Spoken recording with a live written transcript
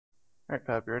Alright,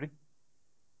 Fab, you ready?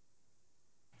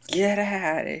 Get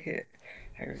out of here.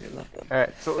 I really love them.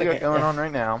 Alright, so what we got Okay. going on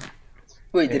right now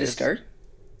Wait, did it is... start?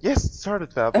 Yes, it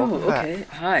started, Fab. Oh, Welcome back. okay.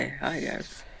 Hi. Hi,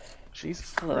 guys.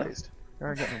 Jesus Hello. Christ.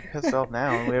 You're getting me pissed off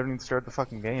now, and we haven't even started the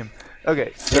fucking game.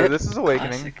 Okay, so Yep. this is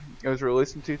Awakening. Classic. It was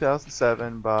released in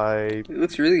 2007 by... It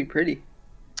looks really pretty.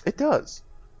 It does.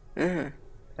 Uh,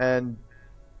 And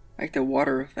like the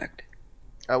water effect.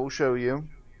 I will show you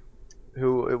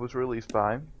who it was released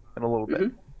by in a little bit.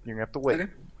 Mhm. You're gonna have to wait,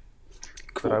 Okay.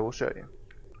 but I Cool. will show you.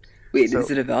 Wait, So,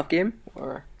 is it a Valve game?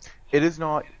 Or it is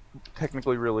not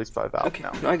technically released by Valve okay.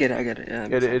 now. No, I get it. I get it. Yeah,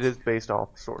 that makes It sense. is based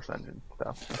off the Source engine, though,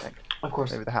 I think. Of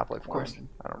course. Maybe the Half-Life Of 1 course. engine.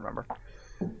 I don't remember.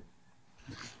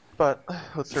 But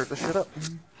let's start this shit up.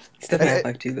 It's definitely And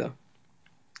Half-Life 2, though.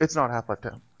 it's not Half-Life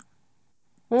 2.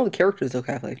 Well, the characters look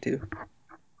Half-Life 2.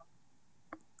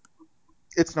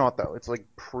 It's not, though. It's like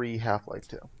pre-Half-Life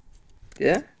 2.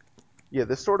 Yeah? Yeah,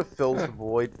 this sort of fills Huh. the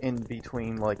void in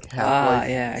between like Ah, Half-Life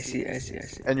yeah. I see. I see. I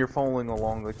see. and you're following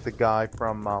along like the guy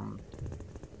from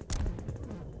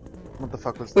what the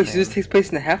fuck was the Wait, so name? this takes place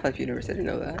in the Half-Life universe? I didn't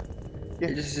know that. Yeah.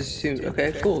 I just assumed.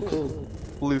 Okay, cool, cool.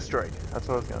 Blue Strike. That's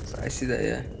what I was gonna say. I see that,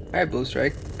 yeah. Alright, Blue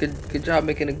Strike. Good job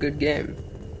making a good game.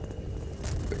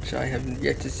 Which I have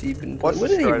yet to see even play. Watch What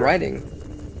the are they Strider. writing?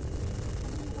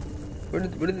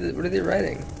 What are they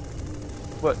writing?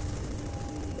 What?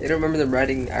 I don't remember them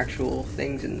writing actual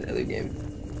things in the other game.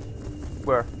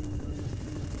 Where?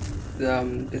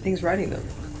 The things writing them.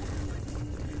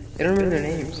 I don't remember their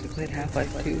names. I played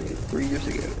Half-Life 2 like 3 years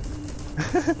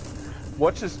ago.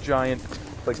 Watch this giant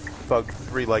like bug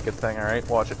three-legged thing. All right,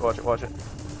 watch it, watch it, watch it.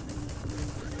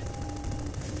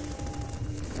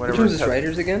 Which Whenever one's it the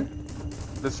Striders again?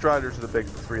 the Striders are the big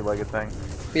three-legged thing.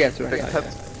 Yeah, that's what I It got.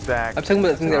 cuts Yeah. back. I'm talking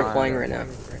about the thing that are time. flying right now.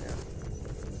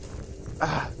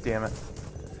 Ah, damn it.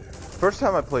 First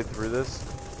time I played through this,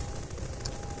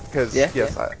 because Yeah,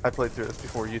 yes, yeah. I played through this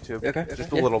before YouTube, Okay,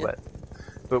 just okay. a little Yeah, bit.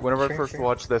 But whenever I Sure, first sure.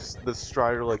 watched this, the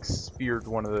Strider like speared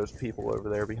one of those people over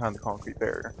there behind the concrete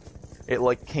barrier. It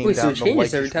like came Wait, so down it and the light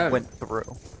changes every just time? went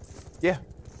through. Yeah,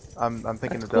 I'm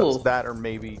thinking That's it does cool. that, or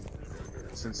maybe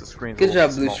since the screen's a Good little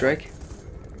job, Blue smaller. Strike.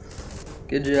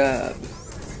 Good job.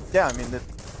 Yeah, I mean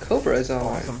it's Cobra is on.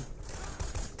 awesome.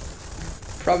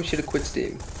 Probably should have quit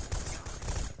Steam.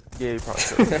 Yeah, you probably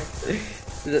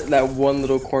should. That one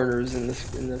little corners in the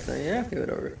thing. Yeah, okay,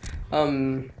 whatever.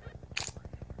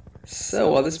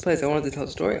 So while this plays, I wanted to tell a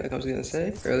story, like I was gonna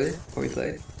say earlier before we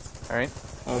played. All right,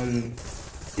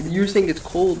 You were saying it's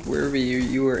cold wherever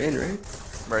you were in, right?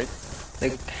 right.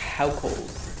 Like how cold?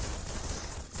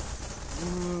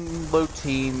 Low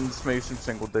teens, maybe some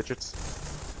single digits.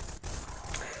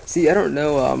 See, I don't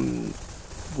know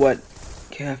what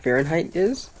Fahrenheit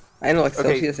is. I know like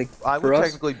Okay, Celsius, like I for would us.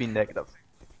 technically be negative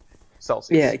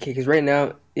Celsius. Yeah, okay, because right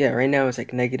now it's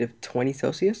like negative 20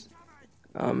 Celsius.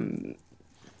 I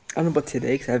don't know about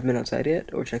today because I haven't been outside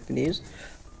yet or checked the news.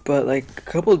 But like a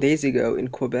couple of days ago in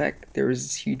Quebec, there was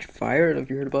this huge fire. I don't know if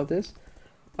you heard about this.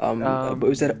 But it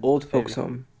was at an old folks' Maybe.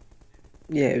 home.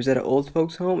 Yeah, it was at an old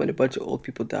folks' home, and a bunch of old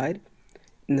people died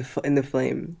in the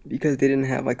flame because they didn't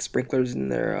have like sprinklers in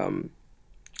their.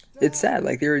 It's sad.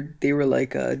 Like they were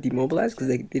like demobilized because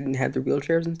they didn't have their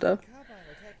wheelchairs and stuff.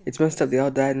 It's messed up. They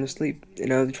all died in their sleep, and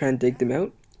now they're trying to dig them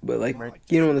out. But like Right.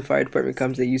 when the fire department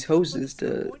comes, they use hoses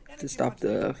to stop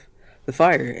the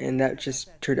fire, and that just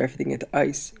turned everything into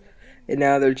ice. And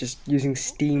now they're just using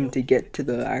steam to get to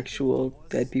the actual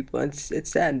dead people. And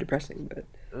it's sad and depressing, but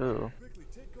Ooh.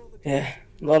 yeah,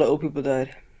 a lot of old people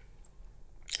died,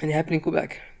 and it happened in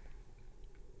Quebec.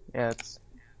 Yeah, it's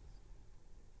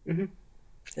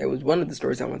It was one of the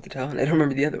stories I wanted to tell, and I don't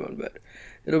remember the other one, but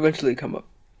it'll eventually come up.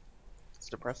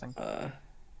 depressing. Uh,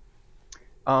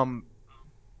 Um,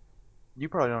 you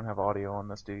probably don't have audio on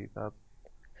this, do you, Fab?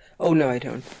 oh no, I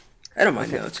don't. I don't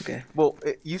mind. Okay. No, it's okay. Well,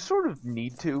 you sort of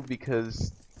need to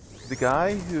because the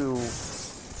guy who,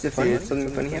 Is it funny? Did-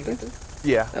 Something funny happened?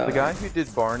 yeah, Oh. the guy who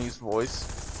did Barney's voice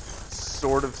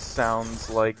sort of sounds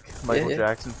like Michael yeah.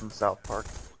 Jackson from South Park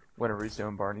whenever he's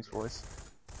doing Barney's voice.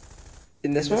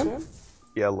 In this one?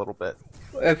 Yeah, a little bit.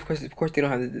 Of course, they don't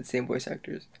have the same voice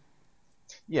actors.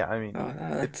 Yeah, I mean, Oh,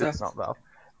 that it's sucks. not Valve.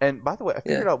 And by the way, I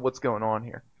figured Yeah. out what's going on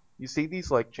here. You see these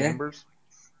like Yeah. chambers?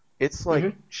 It's like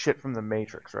Mhm. shit from the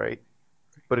Matrix, right?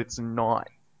 But it's not.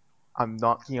 I'm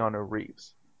not Keanu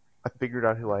Reeves. I figured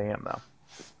out who I am now.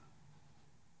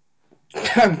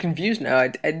 I'm confused now. I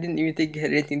didn't even think it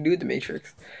had anything to do with the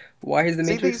Matrix. Why is the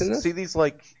Matrix in this? See these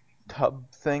like tub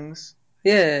things?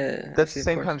 Yeah, That's the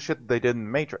same kind of shit that they did in the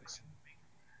Matrix.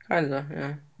 Kind of,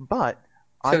 yeah. But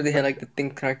So they had like the thing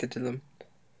connected to them.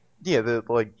 yeah,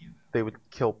 they would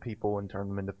kill people and turn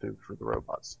them into food for the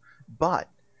robots. but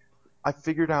I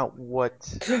figured out what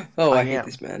Oh, I I hate am.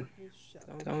 this man.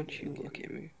 Don't you look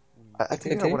at me. I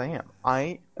figured out what I am. I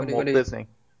am What Walt are you? Disney.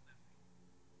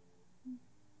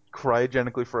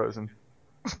 Cryogenically frozen.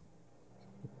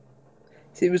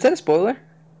 See, was that a spoiler?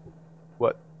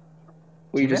 What?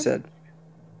 What you just T-Man? said?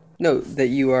 No, that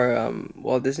you are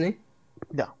Walt Disney.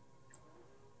 No.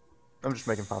 I'm just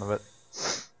making fun of it.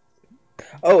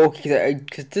 Oh, okay.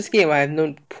 Because this game I have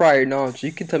no prior knowledge.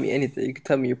 You can tell me anything. You can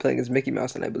tell me you're playing as Mickey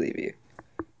Mouse, and I believe you.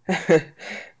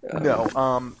 No,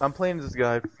 I'm playing this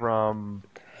guy from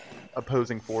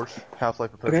Opposing Force,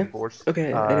 Half-Life Opposing Okay. Force.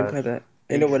 Okay, I didn't play that.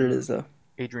 I know what it is though.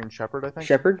 Adrian Shepard, I think.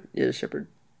 Shepard? Yeah, Shepard.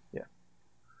 Yeah.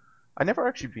 I never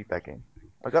actually beat that game.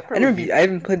 I got I fairly never deep. beat. I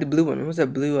haven't played the blue one. What was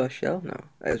that blue shell? No,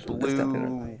 that's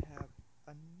definitely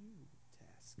not.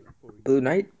 Blue, Blue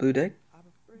Knight, Blue Deck,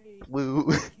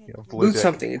 blue, yeah, Blue Deck.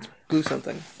 something. It's Blue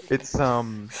something. It's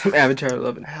Some Avatar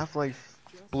 11. Half-Life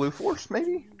Blue Force,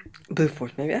 maybe. Blue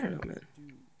Force, maybe. I don't know, man.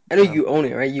 I know you own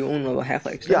it, right? You own all the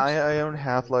Half-Life stuff. Yeah, I own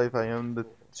Half-Life. I own the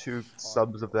 2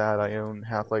 subs of that. I own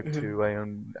Half-Life Mhm. 2. I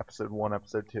own Episode 1,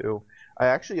 Episode 2. I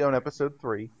actually own Episode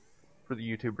 3 for the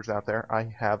YouTubers out there. I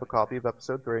have a copy of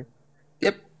Episode 3.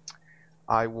 Yep.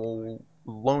 I will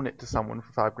loan it to someone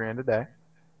for $5,000 a day.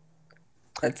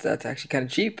 That's actually kind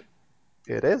of cheap.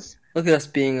 It is. Look at us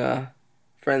being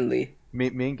friendly, Me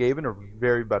and Gaben are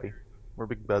very buddy. We're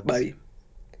big buds. buddy.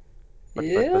 Bud.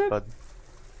 Yeah.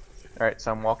 Alright,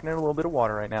 so I'm walking in a little bit of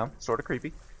water right now. Sort of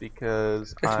creepy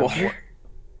because It's I'm... water.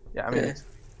 Yeah, I mean, Yeah. it's...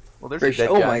 Well, there's a dead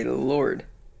Oh guy. my lord.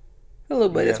 Hello,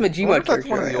 buddy. Yeah. That's my I wonder Gmod if that's character.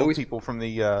 one of the I old always, people from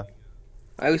the... I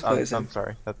always play as I'm him.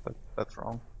 sorry. That's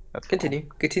wrong. That's Continue.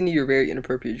 Continue your very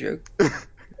inappropriate joke. wrong.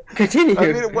 Continue.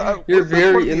 I mean, what, Your what's one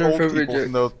very of the old inappropriate people joke.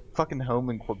 from the fucking home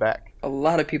in Quebec. A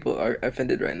lot of people are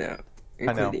offended right now, I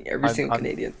know. including every single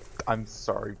Canadian. I'm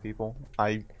sorry, people.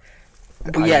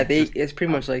 But yeah, it's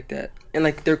pretty much like that, and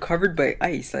like they're covered by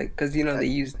ice, like because you know they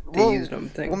used them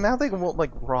thing. Well, now they won't like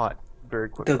rot very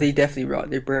quickly. Though they definitely rot.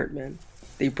 They're burnt, man.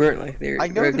 They burnt like they're. I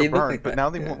know they're they look burned, like but that. now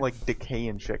they Yeah. won't like decay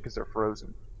and shit because they're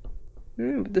frozen.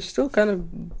 But they're still kind of,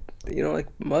 like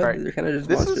mud. Right. They're kind of just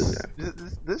This monsters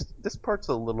is now. this part's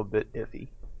a little bit iffy.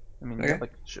 I mean, you Okay. got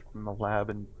like shit from the lab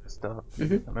and stuff.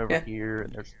 Mhm. I'm over Yeah. here,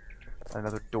 and there's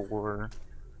another door,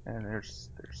 and there's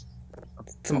a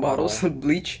Some bottle. bottles of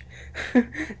bleach.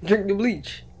 Drink the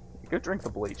bleach. Go drink the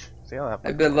bleach. See how that.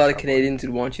 I bet a lot of Canadians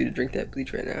would want you to drink that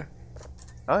bleach right now.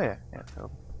 Oh yeah, yeah.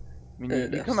 Totally. I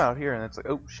mean, you come out here and it's like,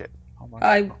 oh shit. Come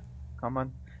on. Come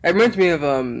on. It reminds me of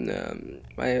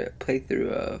my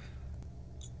playthrough of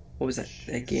what was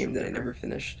that game that I never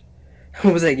finished?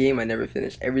 What was that game I never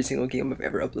finished? Every single game I've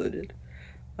ever uploaded.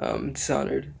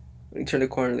 Dishonored. When you turn the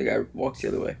corner, the guy walks the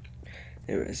other way.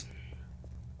 Anyways.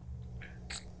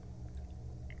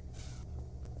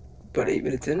 But 8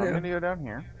 minutes in I'm now. gonna go down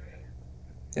here,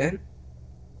 Yeah.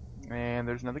 and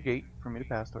there's another gate for me to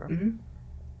pass through. Mhm.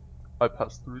 I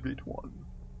passed through gate 1.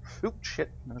 Oop, shit.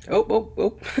 No, it's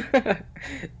Oh.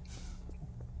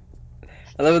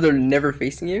 I love how they're never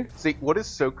facing you. See, what is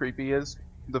so creepy is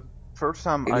the first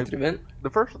time They I go to the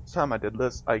vent. did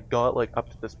this, I got like up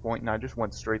to this point and I just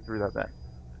went straight through that vent.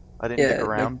 I didn't Yeah, dig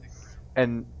around.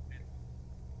 And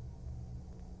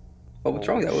Oh, what's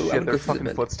wrong with that? I shit, would go there's through the fucking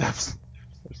vent. footsteps.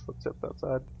 There's footsteps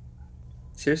outside.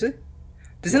 Seriously?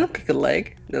 Does it look like a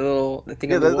leg? The thing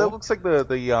Yeah, on the that wall? looks like the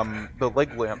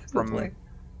leg lamp from. leg.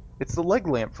 It's the leg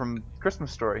lamp from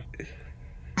Christmas Story.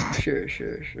 Sure.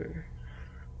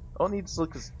 All it needs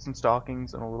like some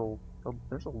stockings and a little. Oh,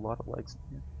 there's a lot of legs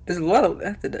in here. There's a lot of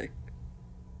that's the deck.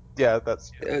 Yeah,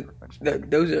 that's.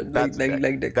 Those are That's a dick.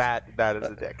 leg dicks. That is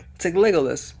a dick. It's like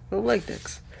Legolas. Little leg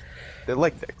dicks. They're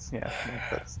leg dicks. Yeah,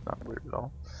 that's not weird at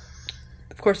all.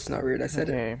 Of course it's not weird. I said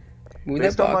it. Okay. Move that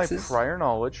Based on my boxes. prior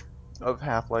knowledge of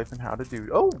Half-Life and how to do.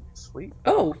 Oh, sweet.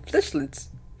 Oh, flashlights.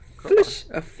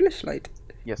 A flashlight.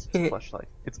 Yes, it's a flashlight.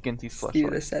 It's Ginty's See what I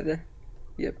flashlight. said there?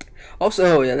 Yep. Also,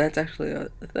 oh yeah, that's actually a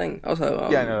thing. Also,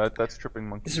 Yeah, no, that's tripping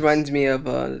monkey. this reminds me of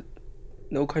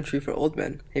No Country for Old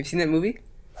Men. Have you seen that movie?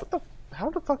 How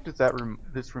the fuck does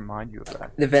this remind you of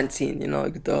that? The vent scene, you know,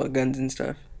 like with the guns and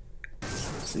stuff.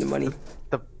 And the money.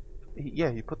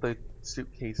 Yeah, he put the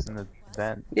suitcase in the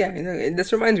vent. Yeah, you know,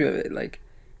 this reminds me of it. Like,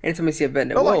 anytime I see a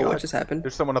vent, Oh my whoa, God. what just happened?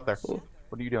 There's someone up there. Oh.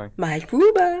 What are you doing? Mike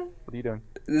Ruba! What are you doing?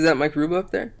 Is that Mike Ruba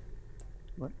up there?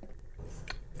 What?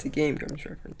 It's a Game Grumps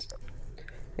reference.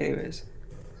 Anyways.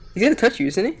 He's gonna touch you,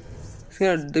 isn't he? He's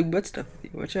gonna do butt stuff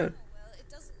with you. Watch out.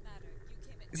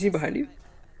 Is he behind you?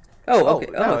 Oh, okay.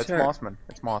 no, it's it's her. Mossman.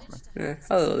 It's Mossman. Yeah.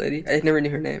 Hello, lady. I never knew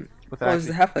her name. With Oh, it's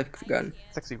the Half-Life gun.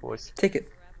 sexy voice. Take it.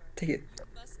 Take it.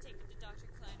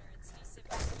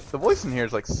 The voice in here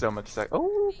is like so much sex.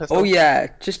 Oh, Oh yeah,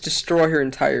 just destroy her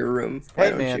entire room. Why hey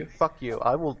don't man, you? fuck you.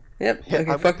 I will. Yep. Hit, Okay.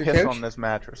 I will Fuck her piss couch. on this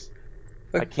mattress.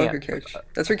 I Fuck can't. her couch. but,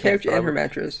 That's her I can't, couch but I and her would-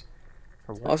 mattress.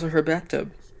 Her what? Also her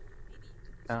bathtub.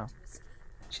 Oh.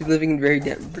 She's living in very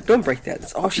Don't break that.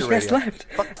 That's all Fuck she your has radio. left.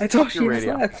 Fuck- That's all fuck she your has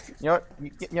radio. left. You know what?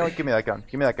 You know what? Give me that gun.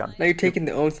 Give me that gun. Now you're taking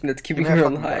the only thing that's keeping me her that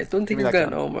fucking alive. gun. Don't take Give her me that gun.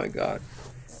 gun. Oh my god.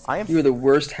 I am. You are the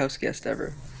worst house guest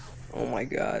ever. Oh my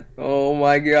god. Oh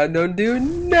my god. Don't do it.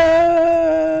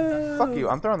 No. Fuck you.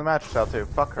 I'm throwing the mattress out too.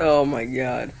 Fuck her. Oh my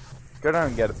god. Go down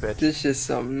and get it, bitch. This is just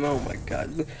something. Oh my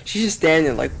god. She's just standing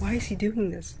there like, why is he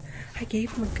doing this? I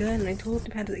gave him a gun and I told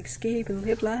him how to escape and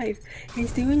live life. And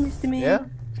he's doing this to me. Yeah.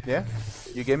 Yeah.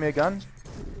 You gave me a gun.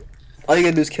 All you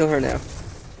gotta do is kill her now.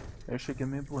 They should give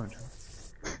me a balloon.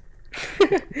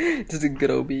 This is a good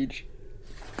old beach.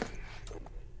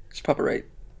 Just pop it right.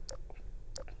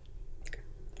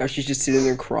 Now she's just sitting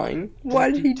there crying.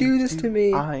 Why did he do this to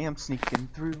me? I am sneaking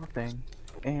through a thing,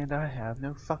 and I have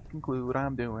no fucking clue what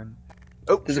I'm doing.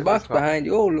 Oh, There's a shit, box where's the behind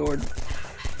you. Oh lord.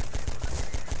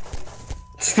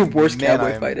 It's the worst Man,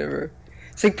 cowboy I am- fight ever.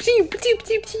 It's like pew, pew,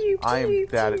 pew, pew, I am pew,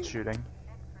 bad pew. at shooting.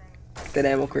 That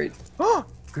ammo crate.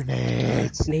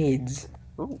 Grenades. Nades.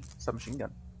 Ooh, submachine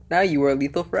gun. Now you are a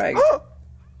lethal frag.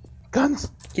 Guns.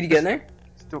 Can you get in there?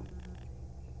 Still,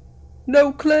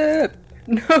 No clip!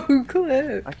 No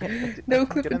clip! I can't. No I can't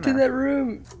clip get in into there. that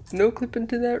room! No clip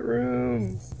into that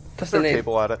room! Toss the Throw a nade.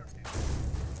 table at it.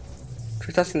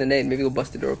 Try tossing the nade, maybe we'll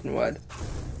bust the door open wide.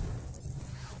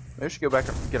 Maybe we should go back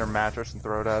and get her mattress and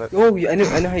throw it at it. Oh, yeah, I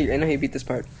know how you beat this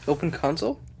part. Open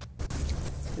console,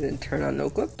 and then turn on no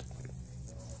clip,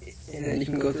 and then you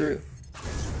can go through.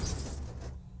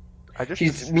 I just.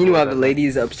 She's destroyed meanwhile the that lady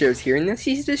is upstairs hearing this.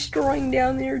 She's destroying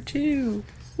down there too.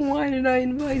 Why did I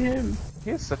invite him? thing.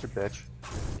 He is such a bitch.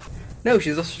 No,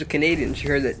 she's also Canadian. She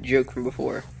heard that joke from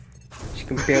before. She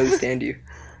can barely stand you.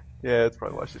 Yeah, that's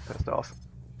probably why she's pissed off.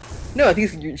 No, I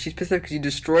think she's pissed off because you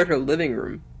destroyed her living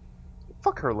room.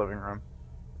 Fuck her living room.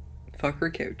 Fuck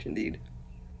her couch, indeed.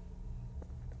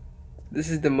 This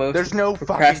is the most There's no fucking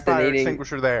fire procrastinating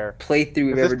extinguisher there. playthrough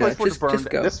we've If ever this done. place would have Just burned,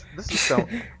 go. this is so.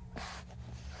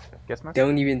 Guess my.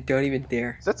 Don't even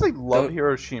dare. Does that say love Don't-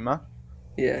 Hiroshima?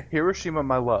 Yeah, Hiroshima,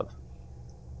 my love.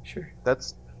 sure.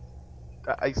 That's.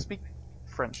 I speak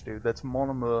French, dude. That's mon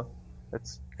amour.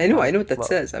 That's. I know what that love.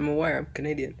 says. I'm aware. I'm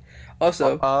Canadian.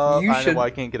 Also, you I know should. why I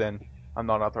can't get in. I'm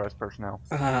not authorized personnel.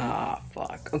 Ah,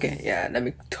 fuck. Okay, yeah, that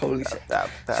makes totally sense. That.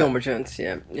 So much sense.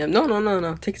 Yeah, yeah.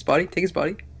 No. Take his body. Take his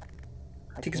body.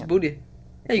 I Take his can't. booty.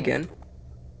 Yeah, you can.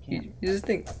 You just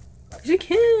think. You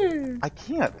can. I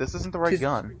can't. This isn't the right Just-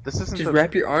 gun. This isn't Just the.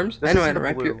 wrap your arms. This I know how isn't to the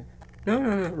wrap blue. your.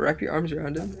 No. Wrap your arms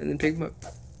around him and then pick him up.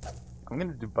 I'm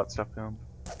gonna do butt stuff to him.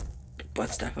 Butt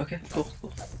stuff. Okay, cool.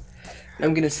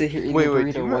 I'm gonna sit here eating Wait, a wait.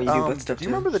 burrito Do you, while you do butt stuff do you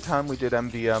too. remember the time we did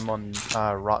MDM on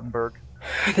Rottenberg?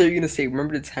 I thought you were gonna say,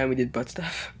 remember the time we did butt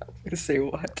stuff? I'm gonna say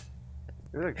what?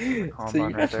 There's a So combine you're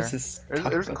right not there. supposed to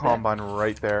There's talk a about combine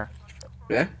right there.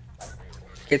 that. Yeah?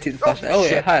 Get to the flashlight. Oh, yeah,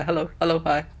 shit. hi, hello,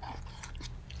 hi.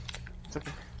 It's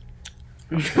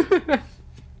okay.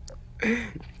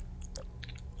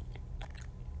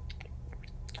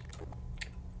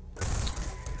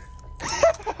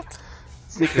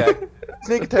 Sneak attack.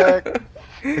 Sneak attack.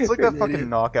 It's like that fucking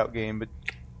knockout game, but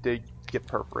they get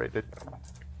perforated.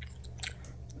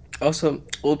 Also,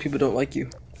 old people don't like you. do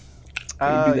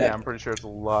Yeah, that. I'm pretty sure it's a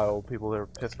lot of old people that are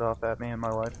pissed off at me in my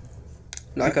life.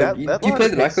 Knockout. that Do you play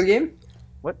the logic is- knockout game?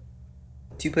 What?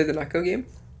 Do you play the knockout game?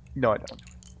 No, I don't.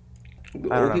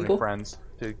 The I don't old have people? any friends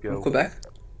to go. From Quebec?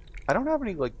 I don't have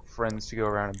any like friends to go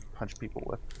around and punch people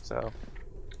with. So,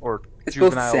 or It's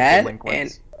both juvenile sad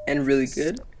delinquents. and really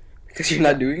good because you're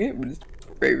not doing it, but it's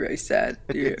very, very sad.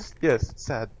 Yeah. Yes, it's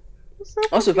sad. It's so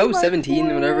Also, if I was fucking 17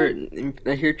 like, or whatever, and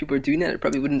I hear people are doing that, I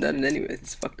probably wouldn't have done it anyway.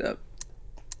 It's fucked up.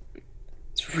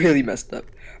 It's really messed up.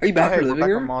 Are you Oh, back hey, in the living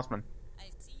Rebecca room? Mossman.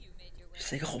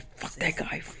 Just like, oh, fuck that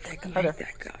guy, fuck that guy, Hi there.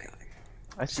 fuck that guy.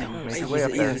 I see you. Oh, He's he's, way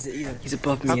up there. he's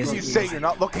above me. How he's can you above say me. you're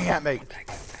not looking at me?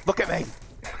 Look at me.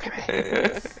 Look at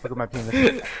me. Look at my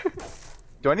penis.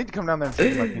 Do I need to come down there and show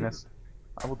you my penis?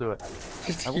 I will do it.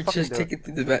 Just, I will you fucking just do take it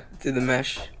to the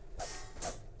mesh.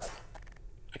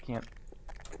 I can't.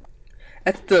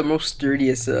 That's the most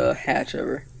sturdiest hatch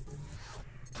ever.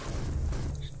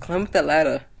 Climb up that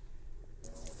ladder.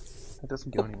 It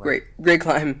doesn't go Oh, anywhere. great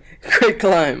climb, great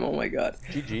climb. Oh my god.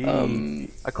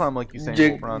 GG. I climb like Usain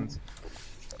Jig- Bolt runs.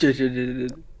 I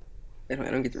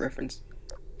don't get the reference.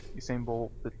 Usain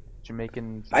Bolt, the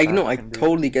Jamaican. I know, I African dude.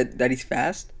 totally get that he's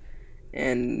fast,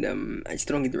 and I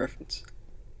still don't get the reference.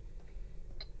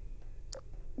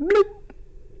 Bloop.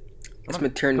 That's my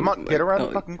turn. Come on, get around oh,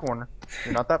 the fucking corner.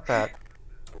 You're not that fat.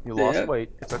 You lost Yeah. weight.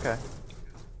 It's okay.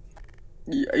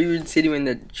 Are you insinuating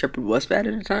that Shepard was fat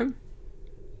at the time?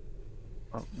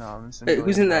 Oh no, I'm Wait,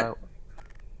 who's insinuating in that.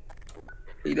 that?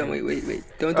 Wait, don't wait.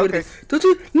 Don't do Okay. it. Don't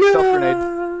do it. Self grenade.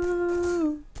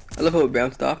 No. I love how it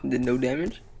bounced off and did no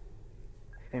damage.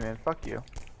 Hey man, fuck you.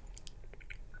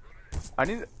 I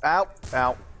need. Ow,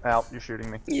 ow, ow! You're shooting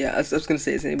me. Yeah, I was gonna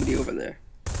say, is anybody over there?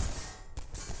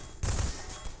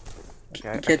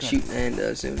 Okay. You can't shoot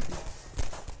and zoom.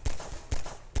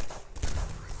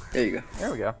 There you go.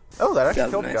 There we go. Oh, that actually That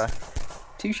killed was the nice. guy.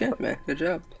 Two shots, man. Good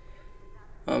job.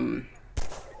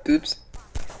 Oops.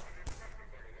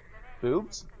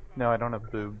 Boobs? No, I don't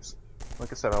have boobs.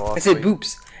 Like I said, I I lost said weight.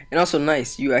 boops. And also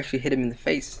nice, you actually hit him in the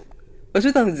face. What's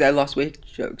with all these I lost weight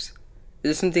jokes?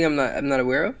 Is this something I'm not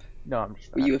aware of? No, I'm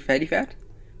just. Were you a fatty fat?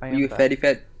 I Were am you a fat. fatty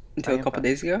fat until I a am couple fat.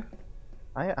 days ago?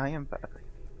 I am fat.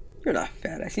 You're not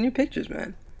fat. I seen your pictures,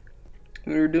 man.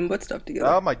 We were doing butt stuff together.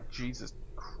 Oh my Jesus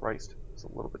Christ! It's a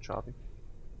little bit choppy.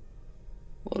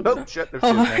 A little bit, Oh shit! They're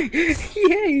oh, shooting hi.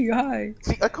 me. Yay, hi.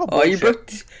 See, I call Oh, bullshit. you broke.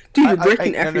 Dude, you're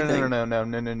breaking no, everything.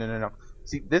 No.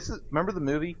 See, this is. Remember the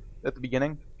movie at the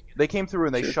beginning? They came through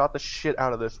and they Sure. shot the shit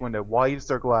out of this window. Why is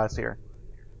there glass here?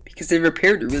 Because they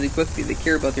repaired it really quickly. They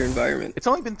care about their environment. It's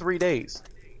only been 3 days.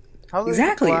 How did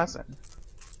Exactly. they put glass in?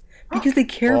 Because they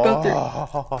care about their.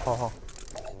 Oh,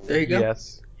 There you go.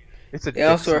 yes. It's a They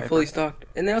also are sniper. fully stocked,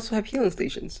 and they also have healing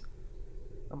stations.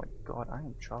 Oh my god, I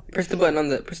am choppy. Press the button on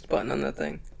that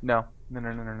thing. No.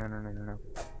 No.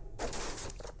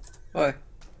 Why?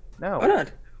 No. Why not?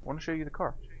 I want to show you the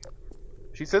car.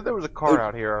 She said there was a car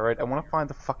out here, alright? I want to find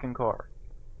the fucking car.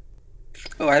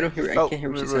 Oh, I don't hear. I Oh, can't hear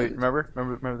what she wait, said.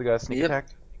 remember the guy sneak Yep.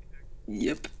 attacked?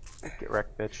 Yep. Get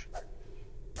wrecked, bitch.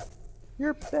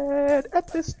 You're bad at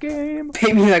this game.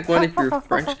 Pay me like one of your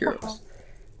French girls.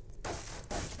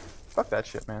 Fuck that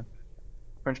shit, man.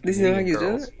 French Does he know how Canadian you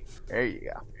do girls. There you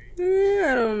go.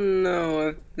 I don't know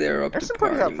if they're up There's to some par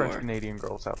pretty hot anymore. French Canadian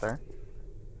girls out there.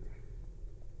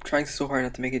 Trying so hard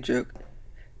not to make a joke.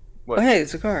 What? Oh, hey,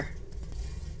 it's a car.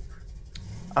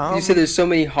 You said there's so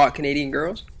many hot Canadian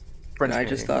girls. French And I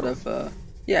just Canadian thought girls. of,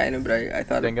 yeah, I know, but I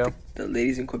thought Dingo? of the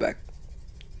ladies in Quebec.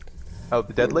 Oh,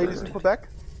 the dead ladies in Quebec?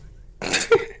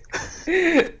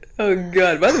 Oh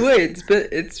god! By the way,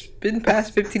 it's been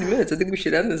past 15 minutes. I think we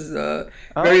should end this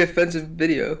very offensive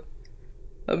video.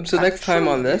 So next time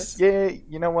on this. Yeah,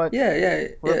 you know what? Yeah.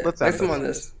 Let's next end time on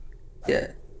this. this.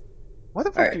 Yeah. Why the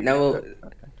fuck Alright, do you now we'll. Okay.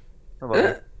 I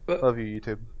love you. Love you,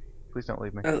 YouTube. Please don't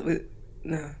leave me.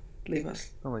 No, leave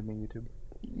us. Don't leave me, YouTube.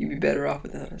 You'd be better off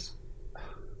without us.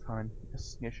 Fine.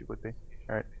 Yes, you would be.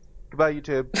 Alright. Goodbye,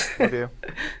 YouTube. Love you.